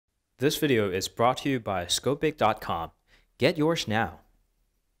This video is brought to you by Scopeic.com. Get yours now.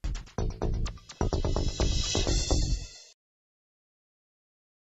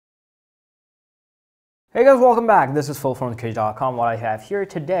 Hey guys, welcome back. This is Phil from Scopeic.com. What I have here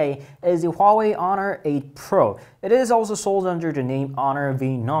today is the Huawei Honor 8 Pro. It is also sold under the name Honor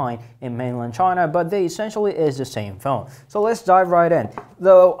V9 in mainland China, but they essentially is the same phone. So let's dive right in.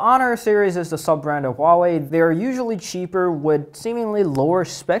 The Honor series is the sub-brand of Huawei. They are usually cheaper with seemingly lower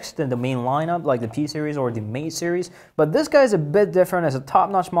specs than the main lineup like the P series or the Mate series, but this guy is a bit different as a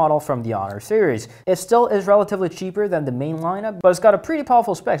top-notch model from the Honor series. It still is relatively cheaper than the main lineup, but it's got a pretty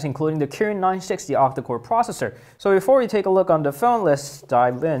powerful specs including the Kirin 960 octa-core processor. So before we take a look on the phone, let's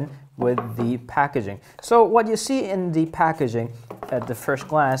dive in with the packaging. So what you see in the packaging at the first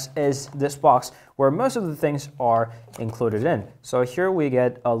glance is this box where most of the things are included in. So here we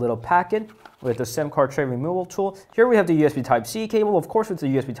get a little packet with the SIM card tray removal tool. Here we have the USB Type-C cable, of course with the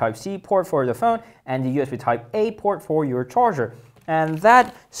USB Type-C port for the phone and the USB Type-A port for your charger. And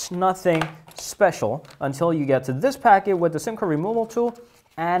that's nothing special until you get to this packet with the SIM card removal tool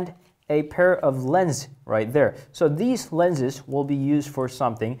and a pair of lenses right there. So these lenses will be used for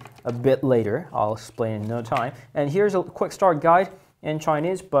something a bit later. I'll explain in no time. And here's a quick start guide in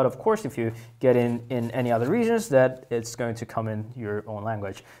Chinese, but of course if you get in any other regions, that it's going to come in your own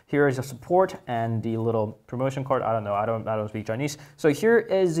language. Here is the support and the little promotion card. I don't know, I don't speak Chinese. So here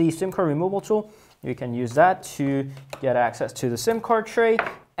is the SIM card removal tool. You can use that to get access to the SIM card tray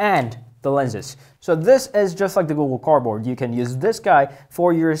and the lenses. So this is just like the Google Cardboard. You can use this guy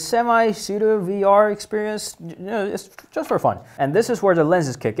for your semi-pseudo VR experience. You know, it's just for fun. And this is where the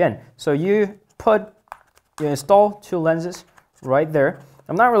lenses kick in. So you install two lenses right there.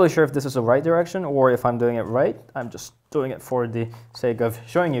 I'm not really sure if this is the right direction or if I'm doing it right. I'm just doing it for the sake of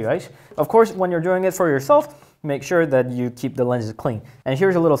showing you guys. Of course, when you're doing it for yourself, make sure that you keep the lenses clean. And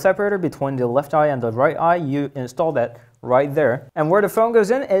here's a little separator between the left eye and the right eye. You install that right there. And where the phone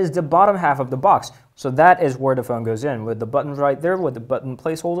goes in is the bottom half of the box. So that is where the phone goes in, with the buttons right there, with the button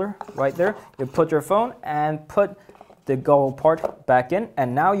placeholder right there. You put your phone and put the goggle part back in,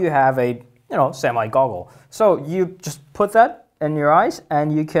 and now you have a, semi-goggle. So you just put that in your eyes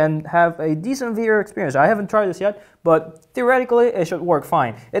and you can have a decent VR experience. I haven't tried this yet, but theoretically it should work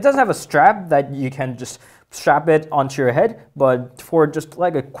fine. It doesn't have a strap that you can just strap it onto your head, but for just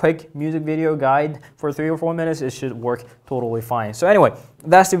like a quick music video guide for 3 or 4 minutes, it should work totally fine. So anyway,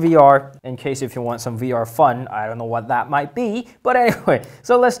 that's the VR, in case if you want some VR fun. I don't know what that might be, but anyway,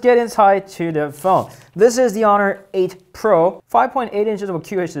 so let's get inside to the phone. This is the Honor 8 Pro, 5.8 inches of a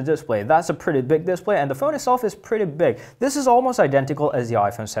QHD display. That's a pretty big display, and the phone itself is pretty big. This is almost identical as the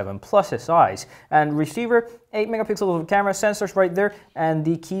iPhone 7 Plus size. And receiver, 8 megapixels of camera, sensors right there, and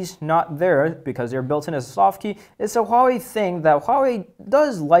the keys not there because they're built in as a soft key. It's a Huawei thing that Huawei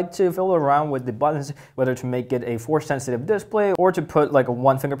does like to fiddle around with the buttons, whether to make it a force-sensitive display or to put like a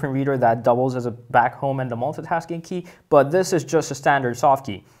one fingerprint reader that doubles as a back home and the multitasking key, but this is just a standard soft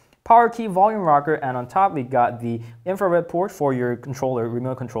key. Power key, volume rocker, and on top we got the infrared port for your controller,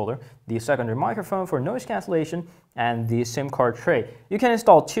 remote controller, the secondary microphone for noise cancellation, and the SIM card tray. You can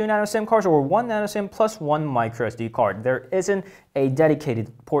install 2 nano SIM cards or 1 nano SIM plus 1 micro SD card. There isn't a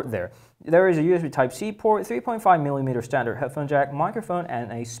dedicated port there. There is a USB Type-C port, 3.5mm standard headphone jack, microphone,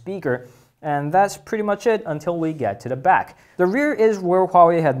 and a speaker. And that's pretty much it until we get to the back. The rear is where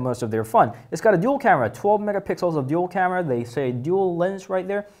Huawei had most of their fun. It's got a dual camera, 12 megapixels of dual camera. They say dual lens right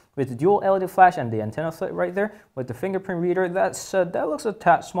there with the dual LED flash and the antenna flip right there with the fingerprint reader. That looks a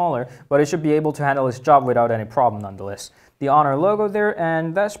tad smaller, but it should be able to handle its job without any problem nonetheless. The Honor logo there,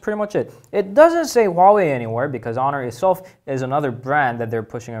 and that's pretty much it. It doesn't say Huawei anywhere because Honor itself is another brand that they're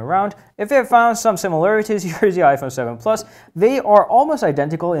pushing around. If they have found some similarities, here's the iPhone 7 Plus. They are almost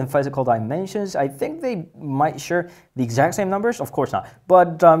identical in physical dimensions. I think they might share the exact same numbers, of course not.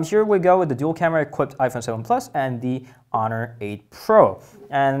 But here we go with the dual camera equipped iPhone 7 Plus and the Honor 8 Pro.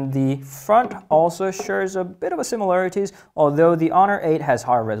 And the front also shares a bit of a similarities, although the Honor 8 has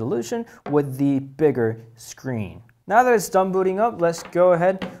higher resolution with the bigger screen. Now that it's done booting up, let's go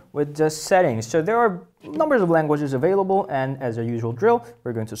ahead with the settings. So there are numbers of languages available, and as a usual drill,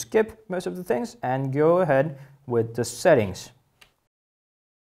 we're going to skip most of the things and go ahead with the settings.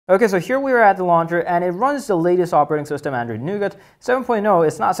 Okay, so here we are at the launcher, and it runs the latest operating system, Android Nougat 7.0.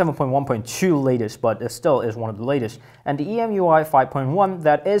 It's not 7.1.2 latest, but it still is one of the latest. And the EMUI 5.1,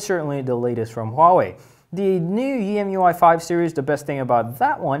 that is certainly the latest from Huawei. The new EMUI 5 series, the best thing about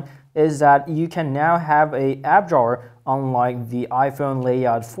that one is that you can now have an app drawer unlike the iPhone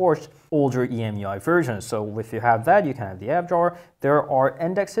layout forced older EMUI versions. So if you have that, you can have the app drawer. There are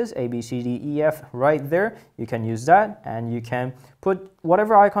indexes, A, B, C, D, E, F right there. You can use that, and you can put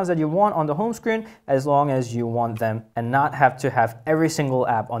whatever icons that you want on the home screen as long as you want them and not have to have every single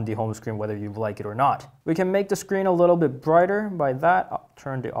app on the home screen whether you like it or not. We can make the screen a little bit brighter by that. I'll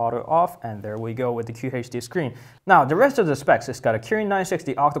turn the auto off, and there we go with the QHD screen. Now the rest of the specs, it's got a Kirin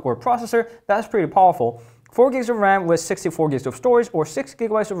 960 octa-core processor. That's pretty powerful. 4 gigs of RAM with 64 gigs of storage, or 6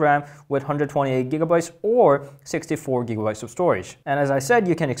 gigabytes of RAM with 128 gigabytes or 64 gigabytes of storage. And as I said,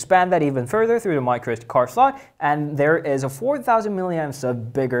 you can expand that even further through the microSD card slot, and there is a 4000 milliamps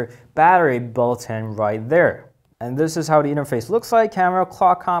of bigger battery built in right there. And this is how the interface looks like. Camera,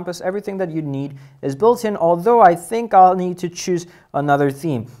 clock, compass, everything that you need is built in, although I think I'll need to choose another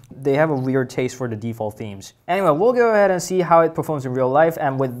theme. They have a weird taste for the default themes. Anyway, we'll go ahead and see how it performs in real life,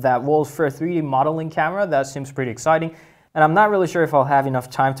 and with that world's first 3D modeling camera, that seems pretty exciting. And I'm not really sure if I'll have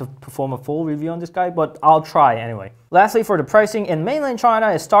enough time to perform a full review on this guy, but I'll try anyway. Lastly, for the pricing, in mainland China,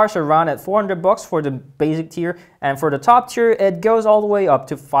 it starts around at 400 bucks for the basic tier, and for the top tier, it goes all the way up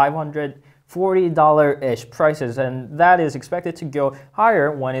to $540-ish prices, and that is expected to go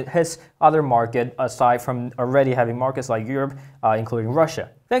higher when it hits other markets aside from already having markets like Europe, including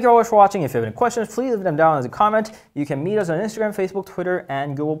Russia. Thank you all for watching. If you have any questions, please leave them down as a comment. You can meet us on Instagram, Facebook, Twitter,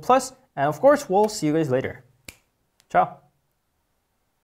 and Google+. And of course, we'll see you guys later. Ciao.